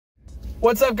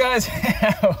What's up, guys?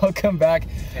 Welcome back.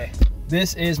 Hey.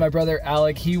 This is my brother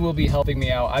Alec. He will be helping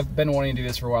me out. I've been wanting to do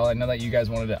this for a while. I know that you guys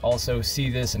wanted to also see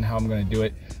this and how I'm going to do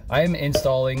it. I am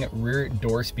installing rear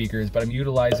door speakers, but I'm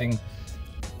utilizing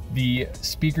the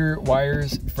speaker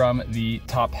wires from the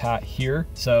top hat here.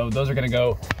 So those are going to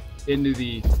go into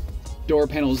the door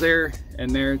panels there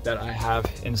and there that I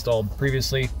have installed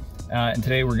previously. And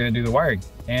today we're going to do the wiring.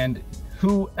 And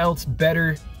who else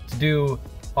better to do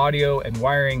audio and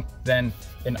wiring than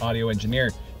an audio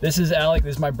engineer? This is Alec,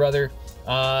 this is my brother.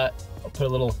 I'll put a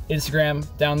little Instagram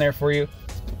down there for you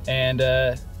and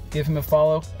give him a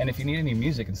follow. And if you need any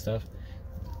music and stuff,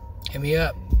 hit me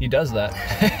up. He does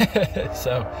that.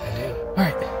 So, I do. All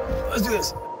right, let's do this.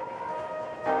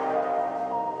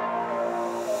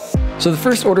 So the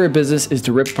first order of business is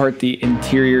to rip apart the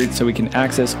interior so we can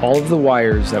access all of the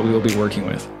wires that we will be working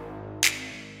with.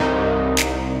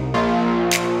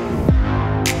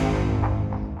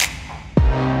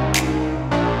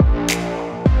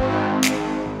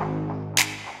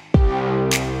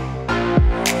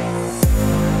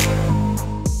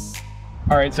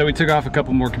 All right, so we took off a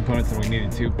couple more components than we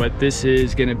needed to, but this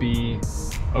is gonna be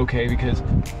okay because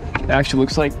it actually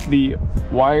looks like the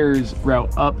wires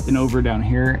route up and over down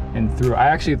here and through. I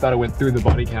actually thought it went through the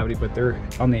body cavity, but they're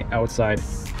on the outside,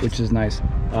 which is nice.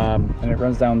 And it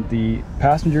runs down the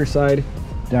passenger side,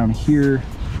 down here,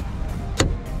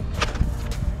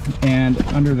 and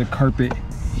under the carpet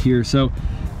here. So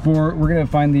we're gonna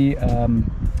find the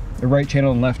right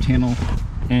channel and left channel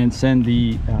and send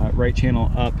the right channel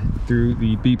up through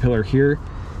the B pillar here,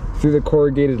 through the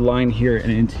corrugated line here and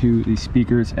into the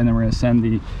speakers, and then we're going to send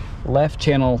the left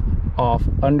channel off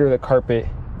under the carpet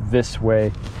this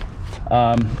way.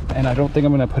 And I don't think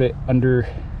I'm going to put it under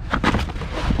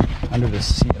the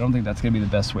seat. I don't think that's going to be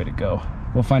the best way to go.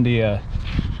 We'll find a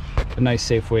nice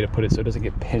safe way to put it so it doesn't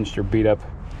get pinched or beat up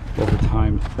over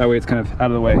time. That way it's kind of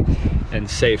out of the way and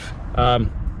safe.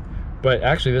 But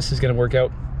actually this is going to work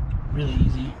out Really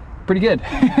easy. pretty good.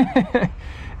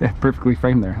 Yeah, perfectly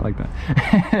framed there, I like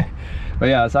that. But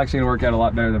yeah, it's actually gonna work out a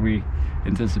lot better than we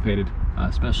anticipated,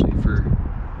 especially for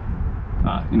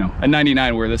you know, a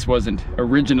 99 where this wasn't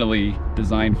originally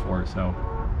designed for. So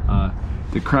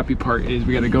the crappy part is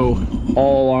we got to go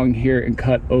all along here and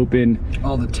cut open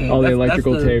all the tape, all the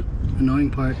electrical tape.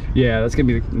 Annoying part. Yeah, that's gonna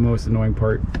be the most annoying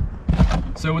part.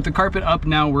 So with the carpet up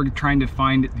now, we're trying to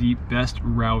find the best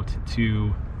route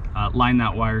to line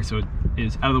that wire so it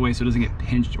is out of the way so it doesn't get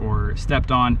pinched or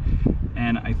stepped on.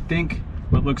 And I think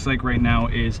what looks like right now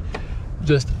is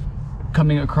just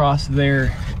coming across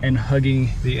there and hugging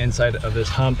the inside of this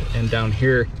hump and down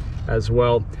here as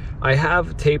well. I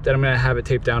have tape that I'm gonna have it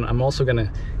taped down. I'm also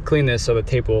gonna clean this so the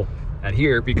tape will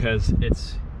adhere because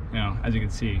it's, you know, as you can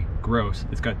see, gross.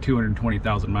 It's got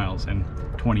 220,000 miles and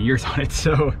 20 years on it.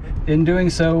 So in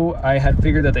doing so, I had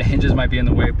figured that the hinges might be in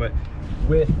the way, but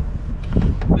with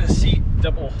the seat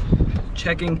double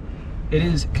checking, it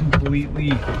is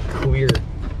completely clear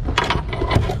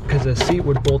because the seat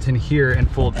would bolt in here and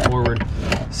fold forward.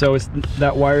 So it's,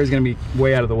 that wire is going to be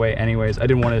way out of the way anyways. I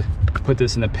didn't want to put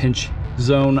this in the pinch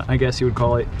zone, I guess you would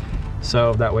call it.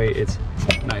 So that way it's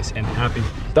nice and happy.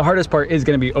 The hardest part is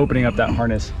going to be opening up that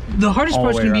harness. The hardest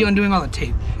part's going to be undoing all the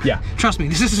tape. Yeah. Trust me,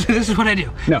 this is what I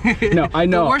do. No, I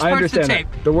know. The worst I part's understand the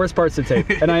tape. that. The worst part's the tape,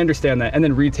 and I understand that. And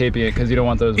then retaping it because you don't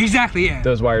want those. Exactly, yeah.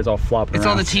 Those wires all flopping It's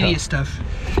around. all the tedious stuff.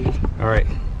 All right,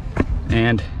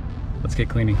 and let's get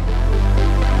cleaning.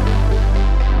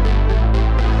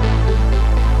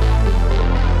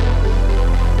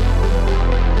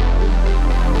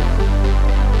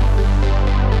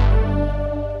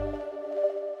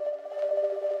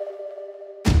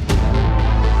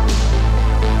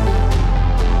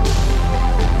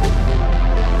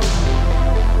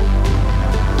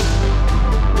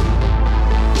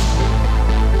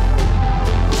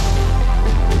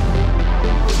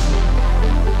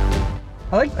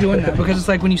 I like doing that because it's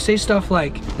like when you say stuff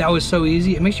like, that was so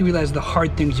easy, it makes you realize the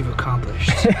hard things you've accomplished,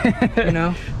 you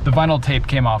know? The vinyl tape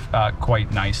came off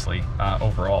quite nicely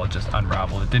overall. It just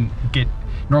unraveled. It didn't get,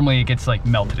 normally it gets like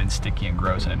melted and sticky and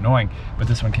gross and annoying, but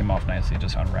this one came off nicely, it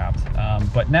just unwrapped.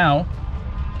 But now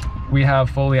we have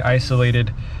fully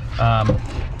isolated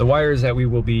the wires that we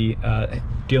will be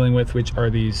dealing with, which are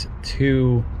these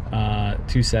two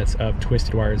sets of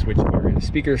twisted wires, which are in the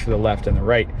speakers for the left and the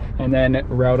right, and then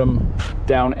route them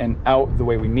down and out the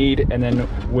way we need. And then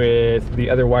with the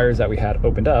other wires that we had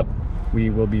opened up, we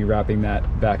will be wrapping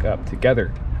that back up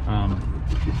together.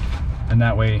 And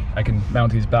that way I can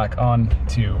mount these back on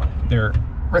to their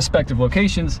respective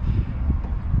locations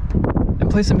and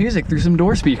play some music through some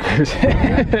door speakers.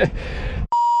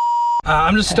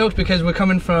 I'm just stoked because we're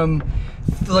coming from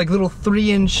like little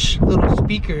 3-inch little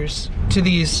speakers to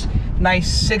these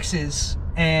nice 6s,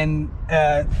 and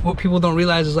what people don't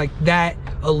realize is like that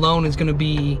alone is going to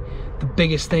be the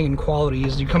biggest thing in quality.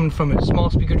 Is you're coming from a small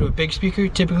speaker to a big speaker.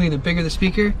 Typically the bigger the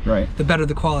speaker, right, the better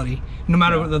the quality, no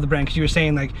matter what the brand. Because you were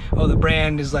saying like, oh, the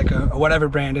brand is like a whatever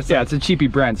brand. It's it's a cheapy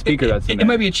brand speaker. It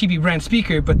might be a cheapy brand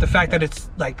speaker, but the fact that it's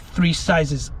like 3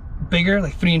 sizes bigger,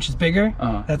 like 3 inches bigger,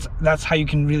 that's how you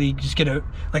can really just get a,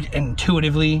 like,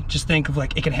 intuitively just think of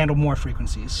like it can handle more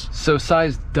frequencies. So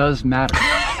size does matter.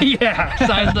 Yeah,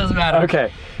 size does matter.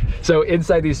 Okay, so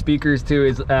inside these speakers too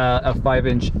is a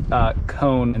 5-inch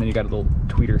cone, and then you got a little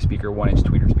tweeter speaker, 1-inch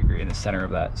tweeter speaker in the center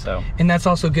of that. So, and that's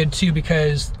also good too,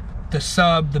 because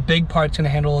the big part's gonna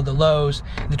handle all the lows,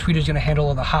 the tweeter's gonna handle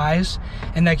all the highs,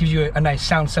 and that gives you a nice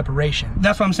sound separation.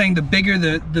 That's what I'm saying, the bigger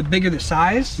the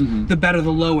size, the better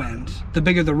the low end, the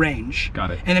bigger the range.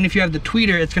 Got it. And then if you have the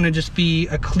tweeter, it's gonna just be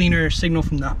a cleaner signal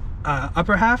from the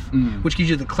upper half, which gives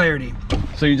you the clarity.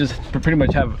 So you just pretty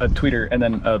much have a tweeter and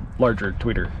then a larger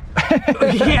tweeter.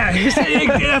 Yeah,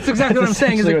 that's exactly what I'm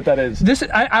saying. Is what that is. This,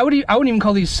 I wouldn't even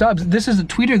call these subs. This is a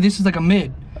tweeter, this is like a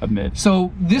mid.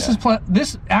 So this is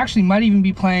this actually might even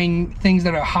be playing things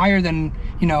that are higher than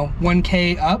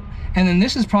 1K up, and then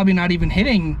this is probably not even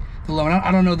hitting the low.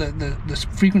 I don't know the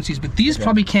frequencies, but these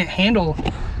probably can't handle.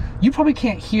 You probably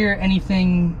can't hear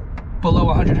anything below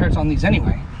 100 hertz on these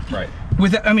anyway. Right.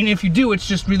 I mean, if you do, it's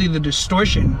just really the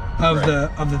distortion of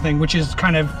the thing, which is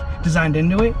kind of designed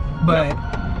into it, but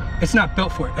it's not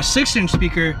built for it. A 6-inch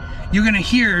speaker, you can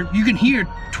hear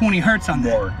 20 hertz on that.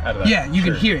 More out of that. Yeah, you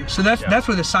can hear it. So that's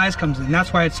where the size comes in.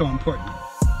 That's why it's so important.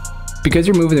 Because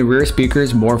you're moving the rear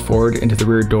speakers more forward into the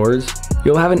rear doors,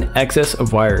 you'll have an excess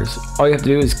of wires. All you have to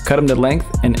do is cut them to length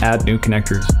and add new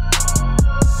connectors.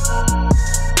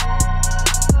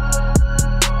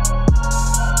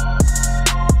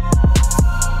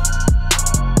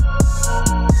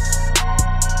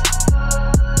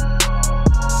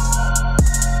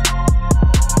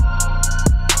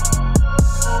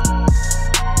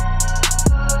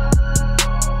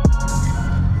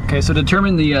 Okay, so to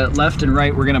determine the left and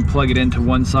right, we're gonna plug it into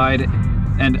one side,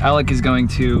 and Alec is going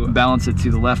to balance it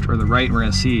to the left or the right, and we're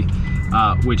gonna see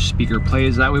which speaker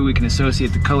plays. That way we can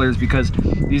associate the colors, because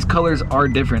these colors are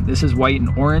different. This is white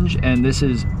and orange, and this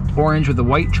is orange with a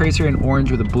white tracer and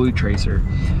orange with a blue tracer.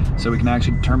 So we can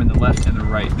actually determine the left and the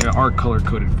right. They are color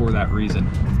coded for that reason.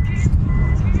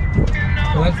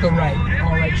 So that's the right,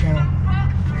 all right channel.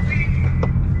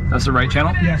 That's the right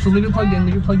channel? Yeah, so leave it plugged in,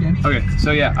 leave it plugged in. Okay,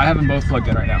 so yeah, I have them both plugged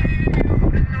in right now.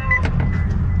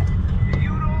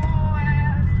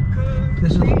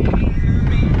 This is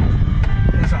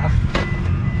off.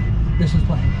 This is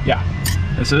playing. Yeah.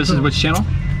 And so this is which channel?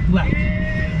 Left.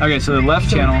 Okay, so the left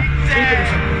channel.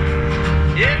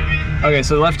 Okay,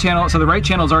 so the left channel, so the right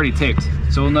channel is already taped,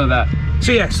 so we'll know that.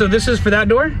 So yeah, so this is for that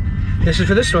door, this is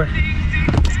for this door.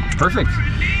 Perfect.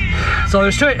 That's all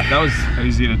there's to it. That was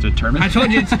easy to determine. I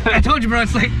told you, bro,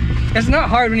 it's like, it's not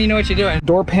hard when you know what you're doing.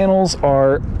 Door panels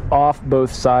are off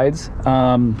both sides,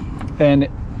 and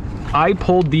I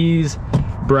pulled these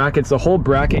brackets. The whole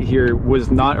bracket here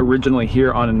was not originally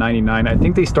here on a 99. I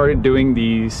think they started doing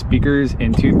the speakers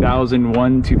in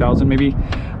 2001, 2000 maybe.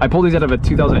 I pulled these out of a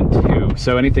 2002,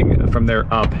 so anything from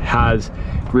there up has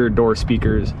rear door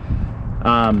speakers.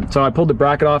 So I pulled the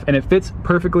bracket off, and it fits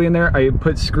perfectly in there. I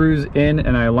put screws in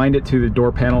and I aligned it to the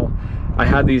door panel. I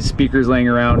had these speakers laying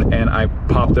around and I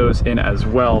popped those in as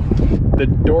well. The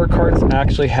door cards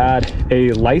actually had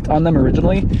a light on them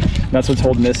originally. That's what's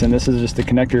holding this in. This is just a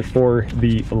connector for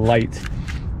the light.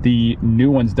 The new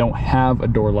ones don't have a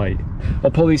door light. I'll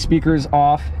pull these speakers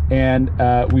off, and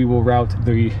we will route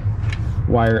the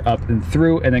wire up and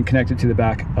through and then connect it to the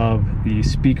back of the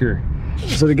speaker.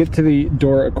 So to get to the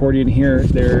door accordion here,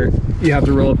 you have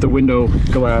to roll up the window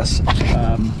glass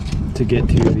to get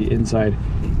to the inside,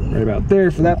 right about there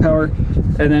for that power.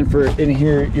 And then for in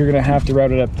here, you're gonna have to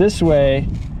route it up this way,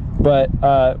 but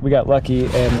we got lucky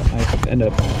and I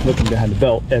ended up looking behind the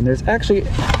belt, and there's actually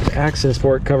access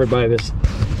for it covered by this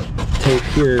tape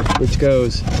here, which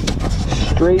goes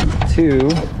straight to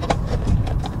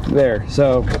there.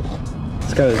 So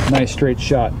it's got a nice straight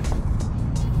shot.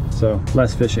 So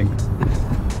less fishing,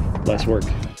 less work.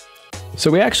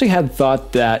 So we actually had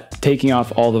thought that taking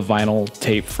off all the vinyl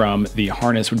tape from the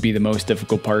harness would be the most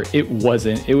difficult part. It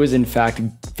wasn't. It was in fact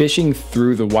fishing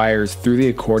through the wires, through the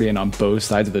accordion on both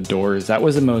sides of the doors. That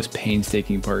was the most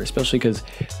painstaking part, especially because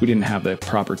we didn't have the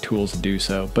proper tools to do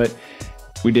so. But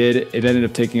we did. It ended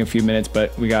up taking a few minutes,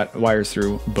 but we got wires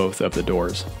through both of the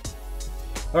doors.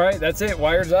 All right, that's it.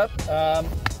 Wires up.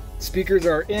 Speakers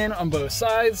are in on both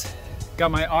sides. Got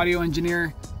my audio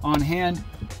engineer on hand,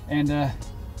 And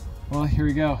well, here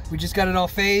we go. We just got it all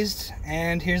phased,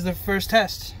 and here's the first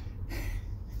test.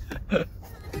 Hell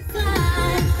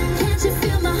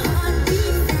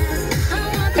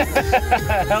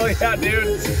yeah,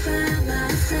 dude.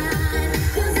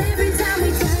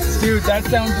 Dude, that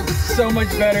sounds so much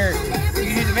better. You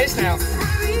can hear the bass now.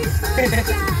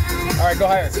 All right, go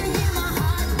higher.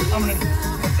 I'm gonna.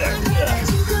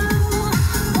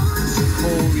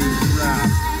 Holy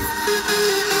crap.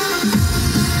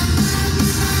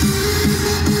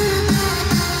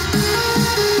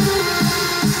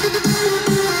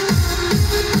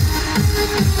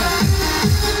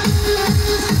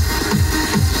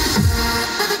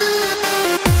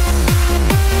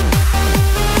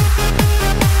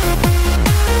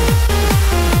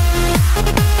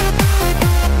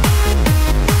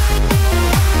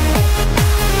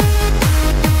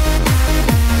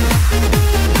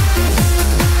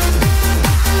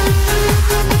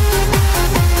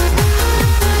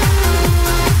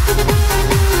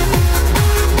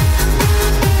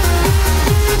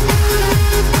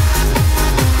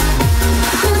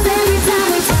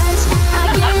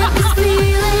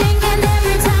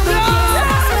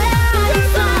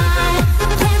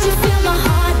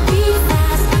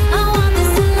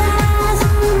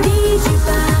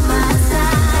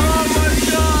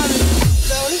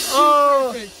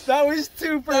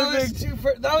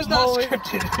 That was not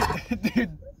scripted.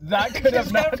 Dude, that could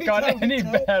have not gone any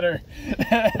better.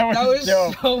 That was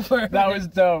dope. so perfect. That was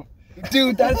dope.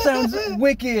 Dude, that sounds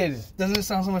wicked. Doesn't it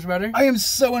sound so much better? I am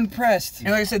so impressed.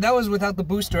 And like I said, that was without the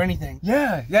boost or anything.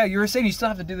 Yeah, you were saying you still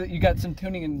have to do that. You got some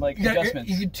tuning and like adjustments.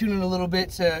 You could tune it a little bit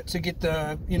to get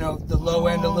the the low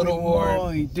end a little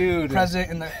more dude.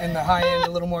 present and the high end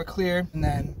a little more clear, and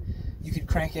then you could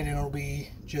crank it and it'll be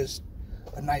just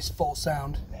a nice full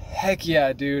sound. Heck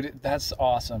yeah, dude. That's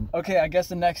awesome. Okay, I guess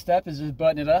the next step is just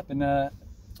button it up and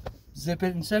zip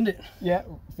it and send it. Yeah,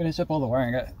 finish up all the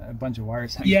wiring. I got a bunch of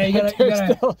wires hanging. Yeah, you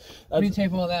gotta still.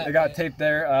 retape all that. I got tape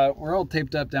there. We're all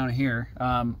taped up down here.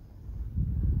 Oh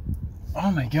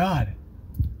my god.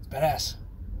 It's badass.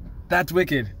 That's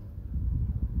wicked.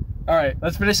 All right,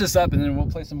 let's finish this up and then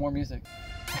we'll play some more music.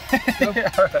 All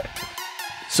right.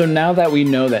 So now that we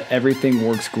know that everything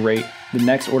works great, the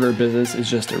next order of business is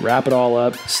just to wrap it all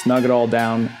up, snug it all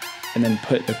down, and then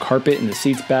put the carpet and the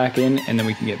seats back in, and then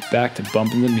we can get back to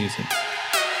bumping the music.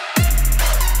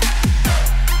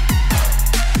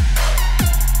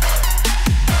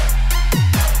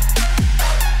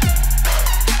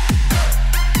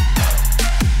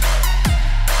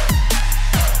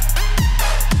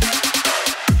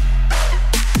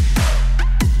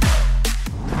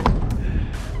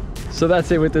 So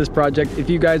that's it with this project. If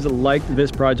you guys liked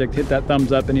this project, hit that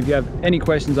thumbs up. And if you have any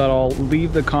questions at all,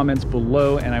 leave the comments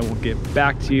below and I will get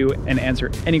back to you and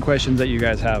answer any questions that you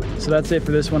guys have. So that's it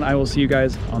for this one. I will see you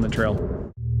guys on the trail.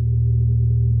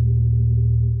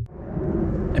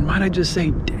 And might I just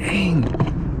say, dang,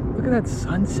 look at that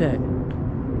sunset.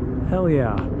 Hell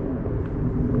yeah.